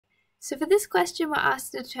So for this question, we're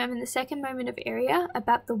asked to determine the second moment of area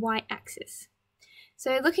about the y-axis.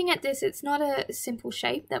 So looking at this, it's not a simple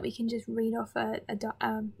shape that we can just read off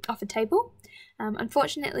a table.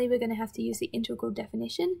 Unfortunately, we're going to have to use the integral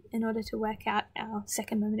definition in order to work out our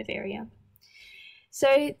second moment of area.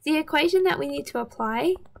 So the equation that we need to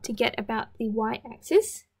apply to get about the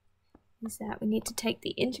y-axis is that we need to take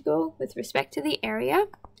the integral with respect to the area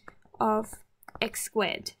of x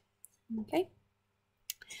squared. Okay.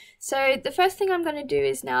 So the first thing I'm going to do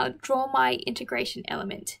is now draw my integration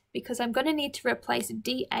element, because I'm going to need to replace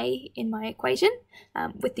dA in my equation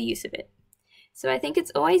with the use of it. So I think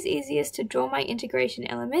it's always easiest to draw my integration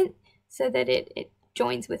element so that it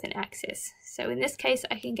joins with an axis. So in this case,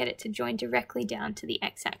 I can get it to join directly down to the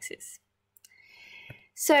x-axis.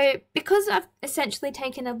 So because I've essentially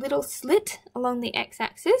taken a little slit along the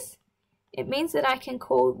x-axis, it means that I can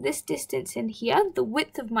call this distance in here, the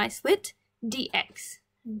width of my slit, dx.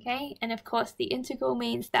 Okay, and of course the integral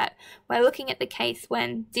means that we're looking at the case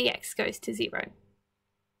when dx goes to 0.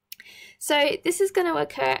 So this is going to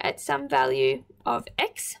occur at some value of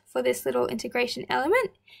x for this little integration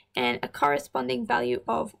element and a corresponding value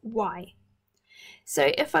of y.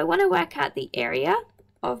 So if I want to work out the area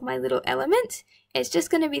of my little element, it's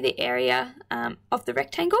just going to be the area of the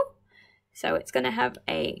rectangle. So it's going to have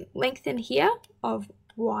a length in here of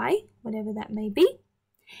y, whatever that may be,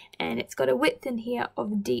 and it's got a width in here of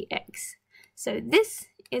dx. So this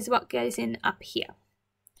is what goes in up here.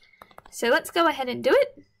 So let's go ahead and do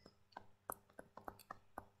it.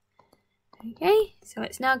 Okay, so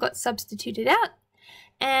it's now got substituted out,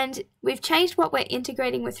 and we've changed what we're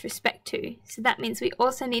integrating with respect to. So that means we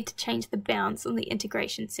also need to change the bounds on the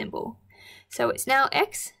integration symbol. So it's now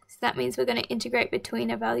x, so that means we're going to integrate between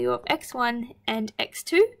a value of x1 and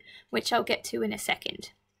x2, which I'll get to in a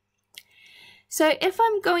second. So if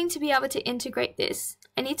I'm going to be able to integrate this,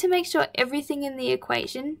 I need to make sure everything in the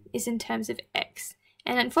equation is in terms of x.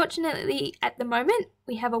 And unfortunately, at the moment,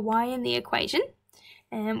 we have a y in the equation,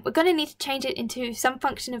 and we're going to need to change it into some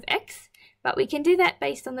function of x, but we can do that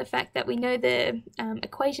based on the fact that we know the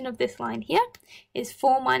equation of this line here is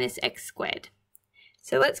 4 minus x squared.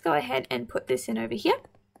 So let's go ahead and put this in over here.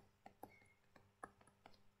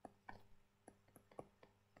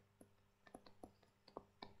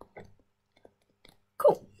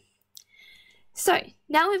 Cool. So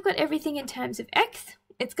now we've got everything in terms of x.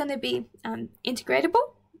 It's going to be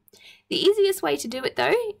integratable. The easiest way to do it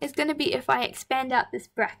though is going to be if I expand out this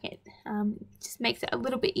bracket. Just makes it a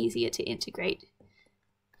little bit easier to integrate.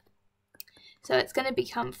 So it's going to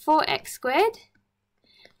become 4x squared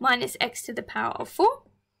minus x to the power of 4.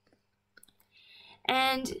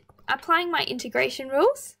 And applying my integration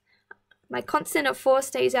rules, my constant of 4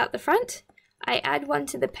 stays out the front. I add 1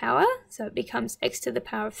 to the power, so it becomes x to the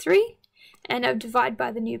power of 3, and I divide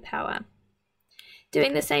by the new power.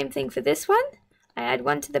 Doing the same thing for this one, I add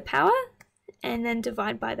 1 to the power, and then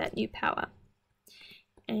divide by that new power.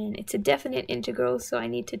 And it's a definite integral, so I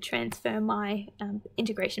need to transfer my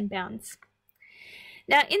integration bounds.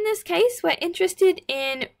 Now in this case, we're interested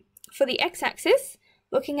in, for the x-axis,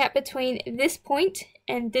 looking at between this point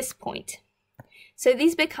and this point. So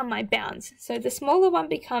these become my bounds. So the smaller one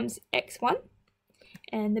becomes x1,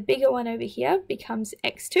 and the bigger one over here becomes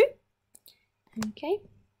x2. Okay,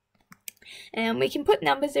 and we can put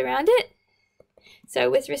numbers around it. So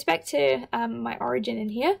with respect to my origin in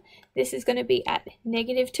here, this is going to be at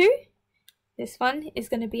 -2. This one is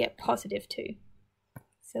going to be at +2.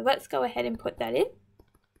 So let's go ahead and put that in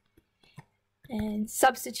and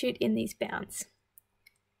substitute in these bounds.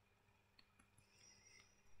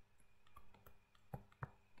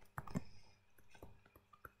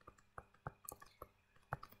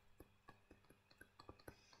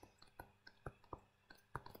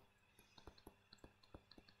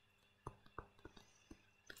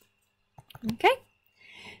 Okay,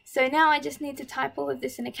 so now I just need to type all of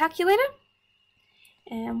this in a calculator,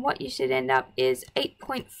 and what you should end up is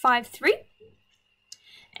 8.53,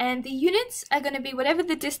 and the units are going to be whatever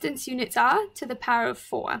the distance units are to the power of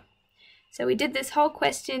 4. So we did this whole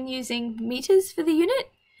question using meters for the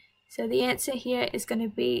unit, so the answer here is going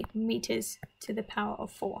to be meters to the power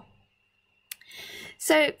of 4.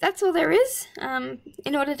 So that's all there is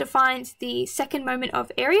in order to find the second moment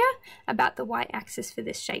of area about the y-axis for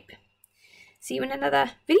this shape. See you in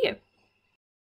another video.